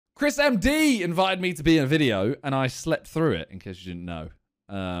ChrisMD invited me to be in a video, and I slept through it, in case you didn't know.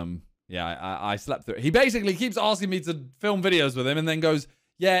 Yeah, I slept through it. He basically keeps asking me to film videos with him, and then goes,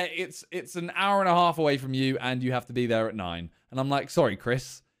 yeah, it's an hour and a half away from you, and you have to be there at 9. And I'm like, sorry,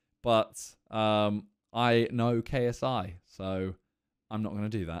 Chris, but I know KSI, so I'm not going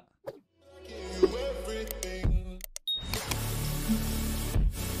to do that.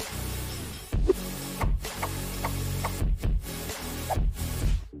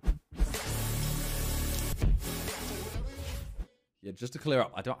 Yeah, just to clear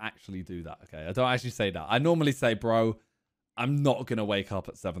up, I don't actually do that, okay? I don't actually say that. I normally say, bro, I'm not going to wake up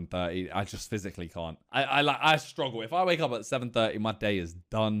at 7:30. I just physically can't. I struggle. If I wake up at 7:30, my day is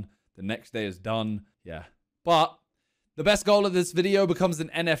done. The next day is done. Yeah. But the best goal of this video becomes an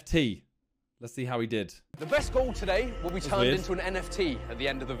NFT. Let's see how he did. The best goal today will be turned into an NFT at the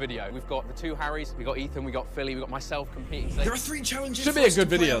end of the video. We've got the 2 Harrys, we've got Ethan, we've got Philly, we've got myself competing today. There are 3 challenges. Should be a good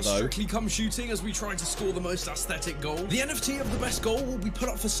video though. Strictly come shooting as we try to score the most aesthetic goal. The NFT of the best goal will be put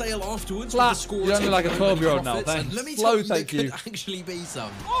up for sale afterwards. Flat. You're only like a 12-year-old now. Thanks. Let me Slow, tell you, thank you. Could actually be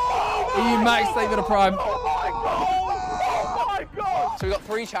some. EU Max, David a Prime. So we've got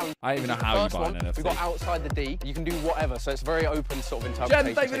 3 challenges. I don't even know how you buy an NFT. We've got outside the D. You can do whatever, so it's very open sort of interpretation.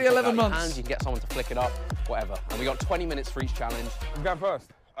 Jen, thank you for the 11 months. Hands, you can get someone to flick it up, whatever. And we got 20 minutes for each challenge. Who's going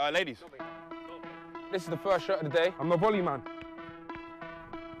first? Ladies. This is the first shot of the day. I'm a volley man.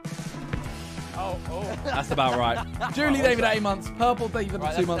 Oh. That's about right. Julie, David, 8 months. Purple, David,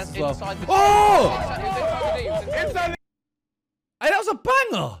 2 months as well. Oh! Hey, that was a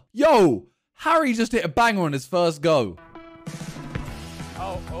banger. Yo, Harry just hit a banger on his first go.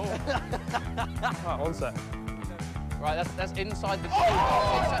 Oh. Oh, one sec. Right, that's inside the D.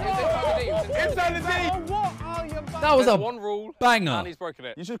 Inside the D. What? Oh, you're back. That was a one rule. banger. And he's broken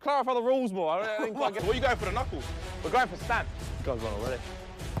it. You should clarify the rules more. I don't quite get. What are you going for, the knuckles? We're going for stand. You guys won already.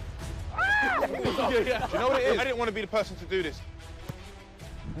 Do you know what it is? I didn't want to be the person to do this.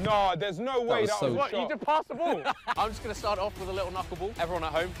 No, there's no way that was a What, shot. you just passed the ball? I'm just going to start off with a little knuckleball. Everyone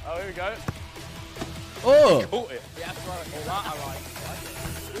at home. Oh, here we go. Oh. Caught it. Yeah, throw it. All right.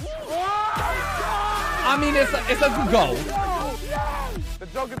 I mean, it's a good goal. The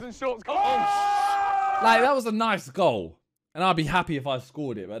joggers and shorts come on. Like, that was a nice goal. And I'd be happy if I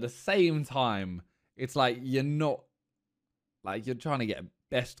scored it. But at the same time, it's like you're not... Like, you're trying to get a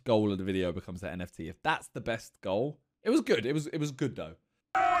best goal of the video becomes an NFT. If that's the best goal, it was good. It was good, though.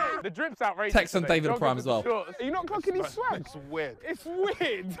 The drip's outrageous. Text on David Prime as well. Are you not clocking his swag? It's weird. It's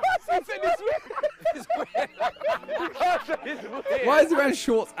weird. I said it's weird. It's weird. It's weird. Why is he wearing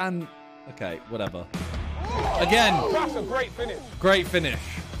shorts and... Okay, whatever. Again. That's a great finish. Great finish.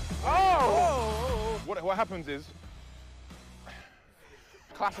 Oh. What happens is...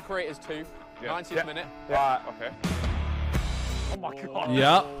 Classic creators 2. Yeah. 90th minute. Right, okay. Oh my God.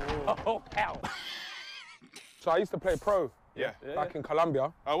 Yeah. Oh, hell. So I used to play pro back in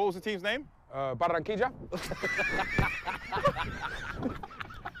Colombia. What was the team's name? Barranquilla.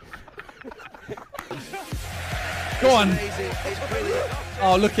 Go on.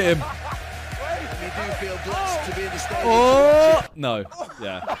 Oh, look at him. You do feel blessed to be in the stadium. Oh, no.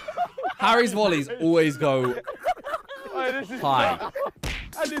 Yeah. Harry's volleys always go Oh, this is high.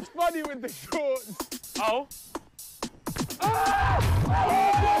 And it's funny with the shorts. Oh.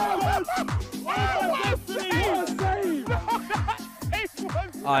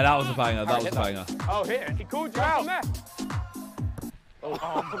 Alright, that was a banger. That was a banger. Oh, here. He called you out.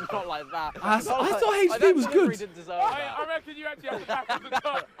 Oh, not like that. I thought HP was good. Didn't deserve that. I reckon you actually have to back at the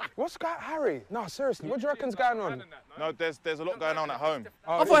top. What's got Harry? No, seriously. What do you reckon's going on? No, there's a lot going on at home.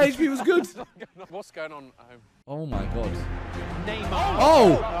 I thought HP was good. What's going on at home? Oh my god. Neymar.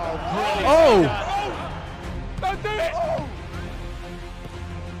 Oh! Oh! Don't do it!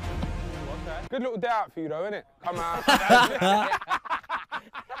 Good little day out for you, though, innit? Come out.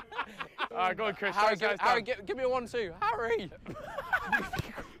 All right, go on, Chris. Harry, give me a 1-2. Harry!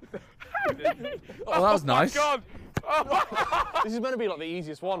 Oh, that was nice. God. This is meant to be like the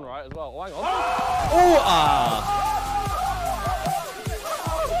easiest one, right, as well. Oh, hang on. Oh, ah!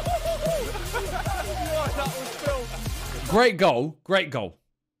 Great goal. Great goal.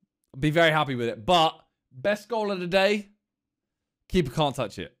 I'll be very happy with it. But best goal of the day, keeper can't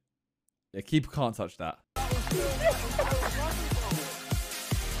touch it. Yeah, keeper can't touch that.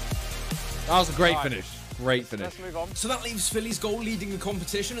 That was a great finish. Great finish. Let's move on. So that leaves Philly's goal leading the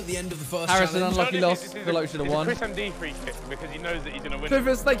competition at the end of the first Harrison, challenge. unlucky loss. Feel like we should have won. ChrisMD free kick because he knows that he's going to win.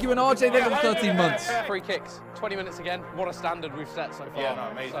 Clifford, thank you, and RJ, they've been 13 months. Free kicks, 20 minutes again. What a standard we've set so far. Yeah, no,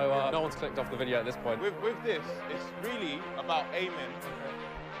 amazing. So no one's clicked off the video at this point. With this, it's really about aiming.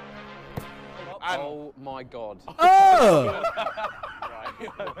 Oh my god. Oh!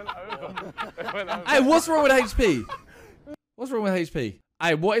 Hey, what's wrong with HP? What's wrong with HP?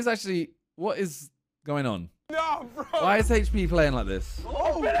 Hey, what is going on? No, bro. Why is HP playing like this?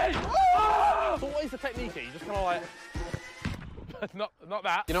 Oh, Billy! Oh! So what is the technique here? You just kind of like... not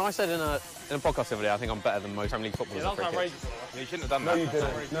that. You know, I said in a podcast the other day, I think I'm better than most Premier League footballers. Yeah, that's at free outrageous. kicks. You shouldn't have done No, that. you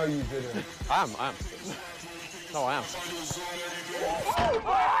didn't. No, you didn't. I am. No, I am.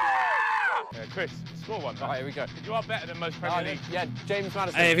 Yeah, Chris, score one. All right, here we go. You are better than most Premier League. Yeah, James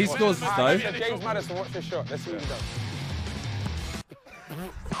Maddison. Hey, if he scores this though. James Maddison, watch this shot. Let's see what he does.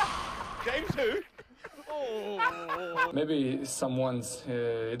 James who? Maybe someone's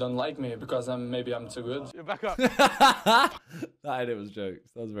don't like me because maybe I'm too good. You're back up. That edit was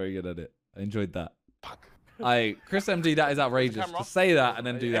jokes. That was a very good edit. I enjoyed that. Hey, ChrisMD, that is outrageous. To say that and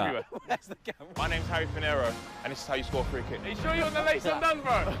then do that. Where's the camera? My name's Harry Finero, and this is how you score a free kick. Are you sure you're on the lace and done,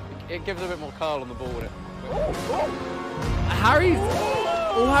 bro? It gives a bit more curl on the ball, wouldn't it?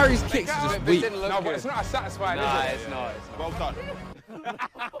 All Harry's kicks are just It weak. didn't look No, but good. it's not as satisfying, Nah, is it? it's not. Well done.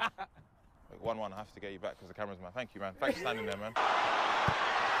 1-1, I have to get you back because the camera's man. Thank you, man. Thanks for standing there, man.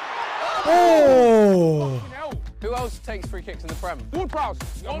 Oh! Who else takes free kicks in the Prem? Ward-Prowse.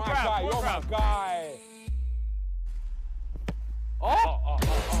 You're my guy. You're my guy.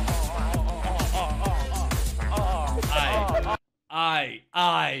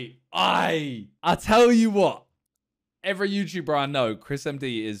 I tell you what, every YouTuber I know,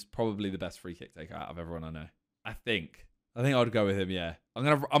 ChrisMD is probably the best free kick taker out of everyone I know. I think I would go with him. Yeah, I'm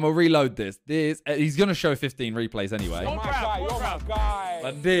gonna reload this. He's gonna show 15 replays anyway. You're my guy. You're my guy.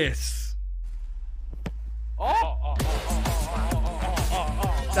 But this.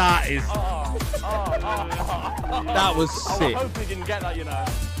 That is. That was sick. I hope he didn't get that, you know.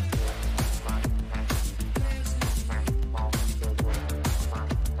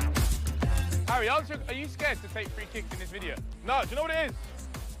 Harry, are you scared to take free kicks in this video? No, do you know what it is?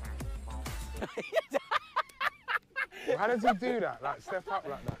 How does he do that? Like, step up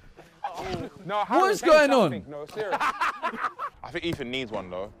like that? No, What is going on? No, serious. I think Ethan needs one,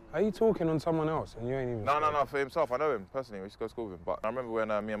 though. Are you talking on someone else and you ain't even... No, for himself. I know him personally. We used to go to school with him. But I remember when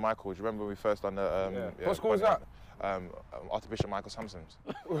me and Michael, do you remember when we first done the... Yeah. What school was that? Archbishop Michael Samson's.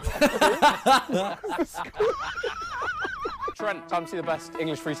 Trent, time to see the best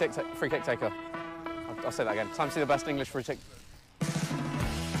English free kick taker. I'll say that again. Time to see the best English free kick.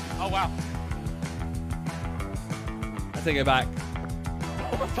 Oh, wow. I take it back.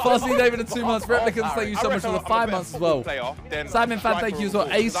 Fossy David in 2 months. Replicants, thank you so much for the 5 months as well. Sidemen fan, thank you as well.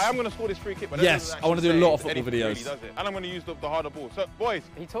 Ace. I am going to score this free kick, but yes, I want to do a lot of football videos. Really, and I'm going to use the harder ball. So, boys.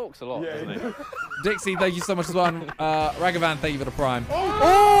 He talks a lot, doesn't he? Dixie, thank you so much as well. Ragavan, thank you for the prime.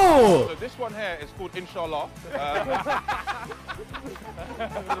 Oh! So this one here is called Inshallah.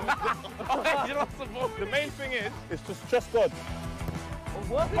 The main thing is, it's just God.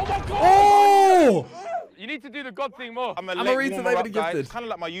 Oh! You need to do the God thing more. I'm a a late reason warmer they've up been guy. gifted. It's kind of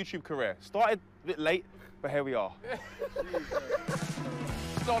like my YouTube career. Started a bit late, but here we are.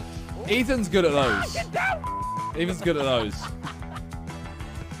 Ethan's good at those. Ethan's good at those.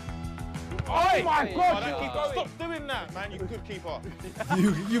 Oh my God! God. Stop doing that, man. You good keeper.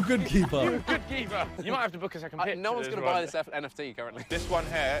 You good keeper. Good keeper. You might have to book a second pitch. No one's going to buy this NFT currently. This one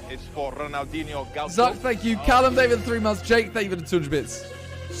here is for Ronaldinho Galto. Zuck, thank you. Callum David, 3 months. Jake, thank you for the 200 bits.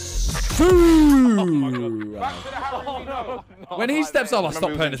 When he steps up, I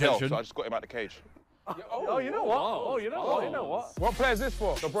stop paying attention. So I just got him out the cage. Oh, you know what? Oh, you know what? You know what? What player is this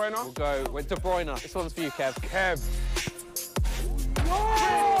for? De Bruyne? We'll go with De Bruyne. This one's for you, Kev. Kev.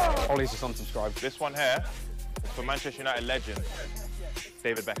 Ollie's just unsubscribed. This one here is for Manchester United legend,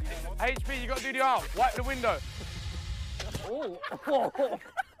 David Beckham. HP, you got to do the arm. Wipe the window.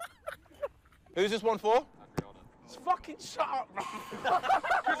 Who's this one for? Fucking shut up, bro.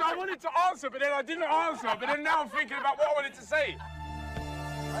 Because I wanted to answer, but then I didn't answer. But then now I'm thinking about what I wanted to say.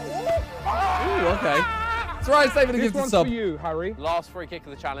 Ooh, okay. It's right, David, a This gifted one's sub. for you, Harry. Last free kick of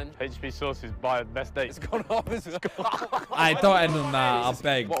the challenge. HP Sauce's by best date. It's gone off. Hey, don't end on that, I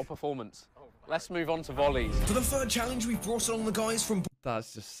beg. What a performance. Let's move on to volleys. For the third challenge, we've brought along the guys from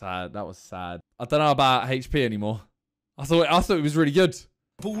That's just sad. That was sad. I don't know about HP anymore. I thought it was really good.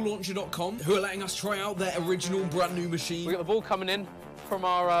 balllauncher.com, who are letting us try out their original brand new machine. We got the ball coming in from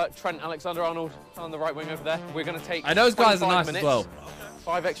our Trent Alexander-Arnold on the right wing over there. We're going to take And those guys are 25 nice minutes, as well.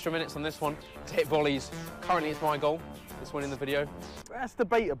 5 extra minutes on this one to hit volleys. Currently, it's my goal. This one in the video. That's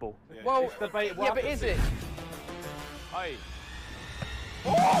debatable. Well, It's debatable. yeah, but is it? Hey.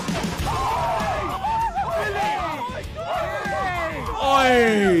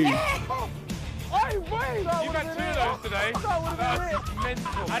 Oi! You've had 2 of those today. That's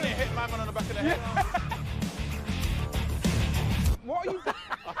mental. And it hit my man on the back of the head. What are you doing?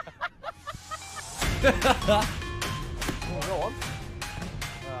 Go on.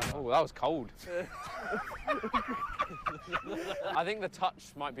 Oh, that was cold. I think the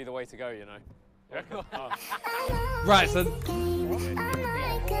touch might be the way to go, you know. Right, so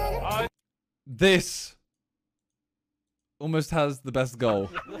this almost has the best goal.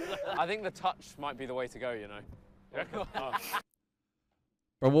 I think the touch might be the way to go, you know.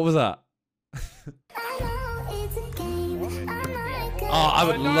 Bro, what was that? Oh, I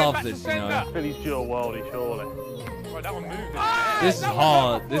would love this, you know. Philly's dual worldy, surely. Right, that one moved. This is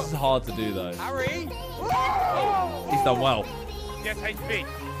hard. This is hard to do, though. Harry! He's done well. Yes, HP.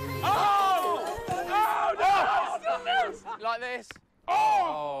 Like this.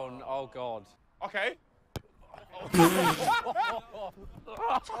 Oh, God. Okay.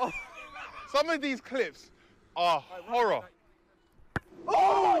 Some of these clips are horror.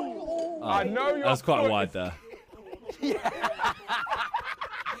 I know you're. That's quite wide there.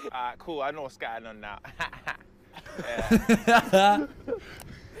 Cool, I know what's going on now.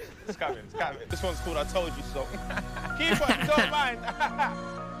 Scamming. This one's called I Told You So. Keep it, don't mind.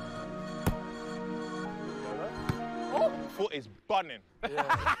 Foot is bunning.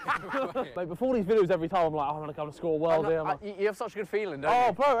 Like before these videos, every time I'm like, I'm gonna come to score well there. You have such a good feeling, don't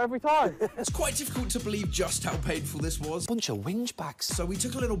you? Bro, every time. It's quite difficult to believe just how painful this was. Bunch of whinge bags. So we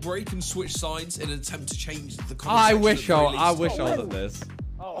took a little break and switched sides in an attempt to change the I conversation. wish I was at this.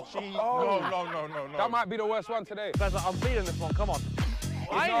 No. That might be the worst one today. Guys, I'm feeling this one. Come on.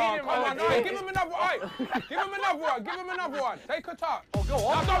 I ain't hitting man. No, give him another one. Give him another one. Take a touch. Oh, go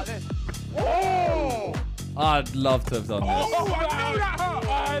on. Like this. Oh! I'd love to have done this. Oh, I knew that hurt.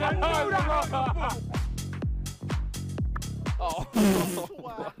 I knew that hurt.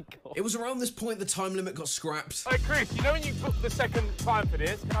 It was around this point the time limit got scrapped. Hey, Chris, you know when you booked the second time for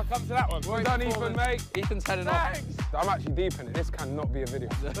this? Can I come to that one? Well done, Ethan, mate. Ethan's heading off. I'm actually deep in it. This cannot be a video.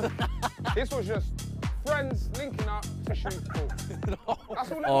 This was just friends linking up to shoot pool.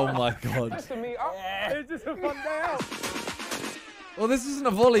 That's all it Oh was. my god. Just to meet up. It's just a fun day out. Well, this isn't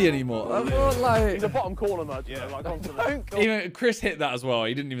a volley anymore. I thought, like, He's a bottom corner, man. Yeah, like constantly. even Chris hit that as well.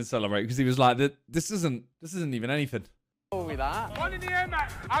 He didn't even celebrate because he was like, "This isn't even anything." Told me that. One in the air, Matt.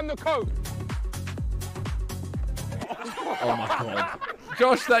 And the coat. Oh my god.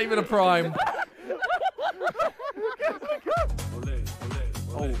 Josh, not even a prime.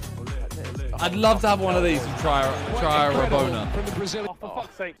 I'd love to have one of these and try a Rabona. Oh, for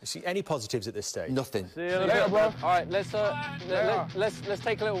fuck's sake. See any positives at this stage? Nothing. See you later, bro. All right, let's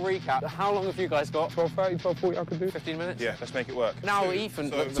take a little recap. How long have you guys got? 12:30, 12:40 I could do. 15 minutes? Yeah, let's make it work. Now, Ethan.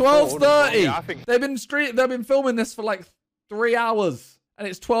 12:30. Yeah, I think- They've been filming this for like 3 hours, and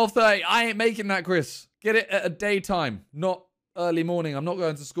it's 12:30. I ain't making that, Chris. Get it at a daytime, not early morning. I'm not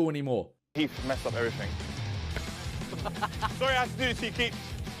going to school anymore. Keith messed up everything. Sorry I had to do this to you, Keith.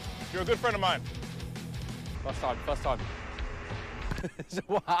 You're a good friend of mine. First time.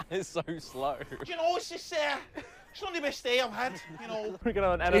 Wow, it's so slow. You know, it's just, it's not the best day I've had, you know. We're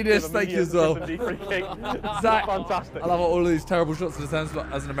gonna have an He just thank you as well. Zach, Fantastic. I love all of these terrible shots in his hands,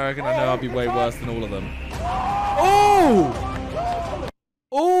 but as an American, I know I'd be way worse than all of them. Oh!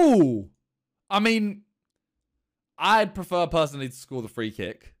 Oh! I mean, I'd prefer personally to score the free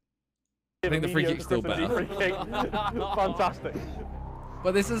kick. I think the free kick's still better. Free kick. Fantastic.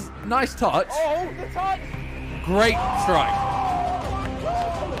 But this is nice touch. Oh, the touch. Great strike.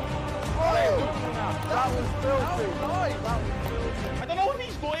 That was filthy. I don't know what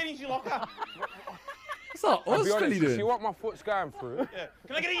he's got in his locker. What's up? I'll What's be honest, Philly you see doing? what my foot's going through? Yeah.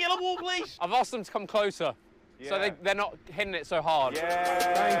 Can I get a yellow ball, please? I've asked them to come closer, so Yeah. they're not hitting it so hard.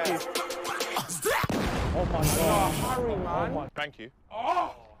 Thank you. Oh my god. Hurry, man. Thank you.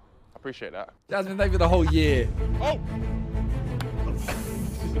 I appreciate that. Jasmine, thank you for the whole year. Oh! This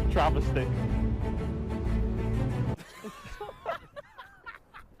is a travesty.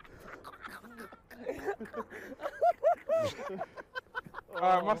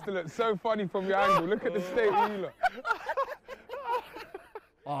 It must have looked so funny from your angle. Look at the state of you look.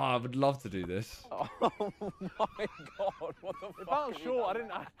 Oh, I would love to do this. Oh my god, what the fuck? That was short. I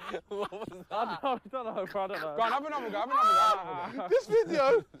didn't. What was that? I don't know, bro. I don't know. Go on, have another go. This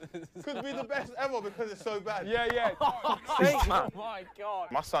video could be the best ever because it's so bad. Yeah. Oh my god.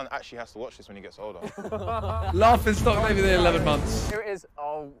 My son actually has to watch this when he gets older. Laughing stock maybe the 11 months. Here it is.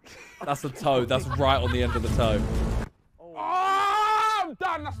 Oh. That's the toe. That's right on the end of the toe. Oh, I'm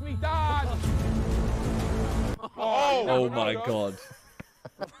done. That's me done. Oh my god.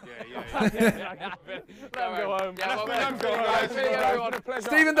 Let him go home.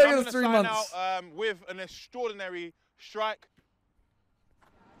 Stephen Davis, 3 months. With an extraordinary strike.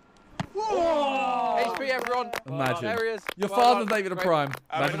 HP, everyone. Imagine. There he is. Your Well father's done. David a prime. If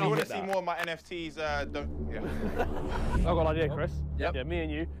Imagine you you want hit to see that. more of my NFTs, don't. Yeah. I've got an idea, Chris. Yep. Yeah, me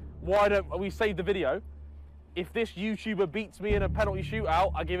and you. Why don't we save the video? If this YouTuber beats me in a penalty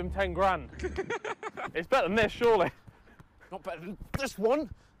shootout, I give him 10 grand. It's better than this, surely. Not better than this one.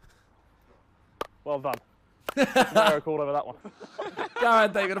 Well done. No record over that one.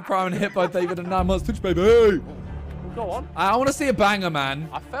 Garrett, David a prime and hit by David and 9 months. Twitch, baby. Go on. I want to see a banger, man.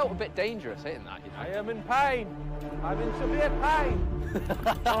 I felt a bit dangerous hitting that. You know? I am in pain. I'm in severe pain.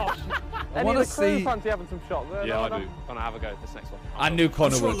 Oh, I any want of to the crew see. fancy having some shots? Yeah, I do. Gonna have a go at this next one. I knew I'm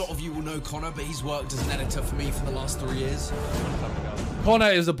Connor sure a would. lot of you will know Connor, but he's worked as an editor for me for the last 3 years.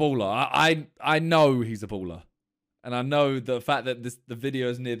 Connor is a baller. I know he's a baller. And I know the fact that the video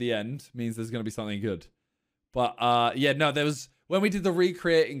is near the end means there's going to be something good. But yeah, no, there was when we did the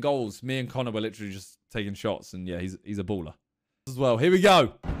recreating goals, me and Connor were literally just taking shots, and yeah, he's a baller as well. Here we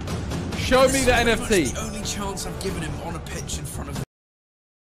go. Show me the NFT. The only chance I've given him on a pitch in front of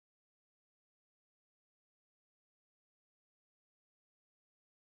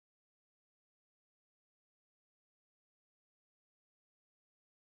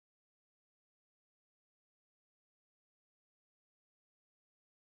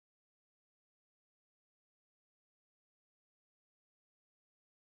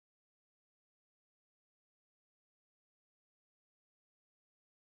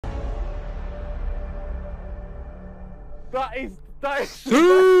That is the best thing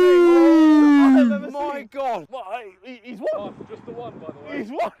I've ever My seen. God. What, he's won. Just the one, by the way.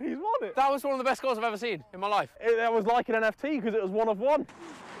 He's won it. That was one of the best goals I've ever seen in my life. That was like an NFT because it was 1 of 1.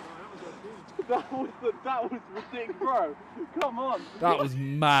 That was ridiculous, bro. Come on. That was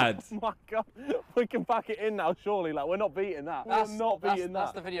mad. Oh my God. We can back it in now, surely. Like, we're not beating that. We're not beating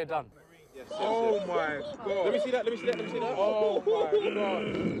That's that. the video done. Oh my God. Let me see that. Let me see that. Let me see that. Oh my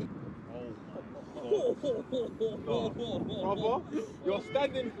God. Brother, you're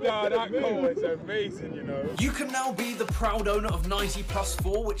standing. Yeah, that goal is amazing, you know. You can now be the proud owner of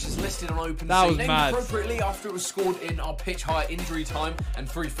 90+4, which is listed on OpenSea. That was named mad. appropriately after it was scored in our pitch higher injury time and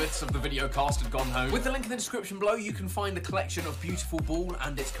 3/5 of the video cast had gone home. With the link in the description below, you can find a collection of beautiful ball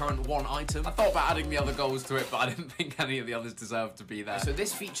and its current 1 item. I thought about adding the other goals to it, but I didn't think any of the others deserved to be there. So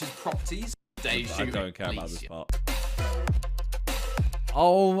this features properties. I don't care about this part.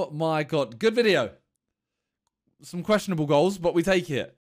 Oh my God. Good video. Some questionable goals, but we take it.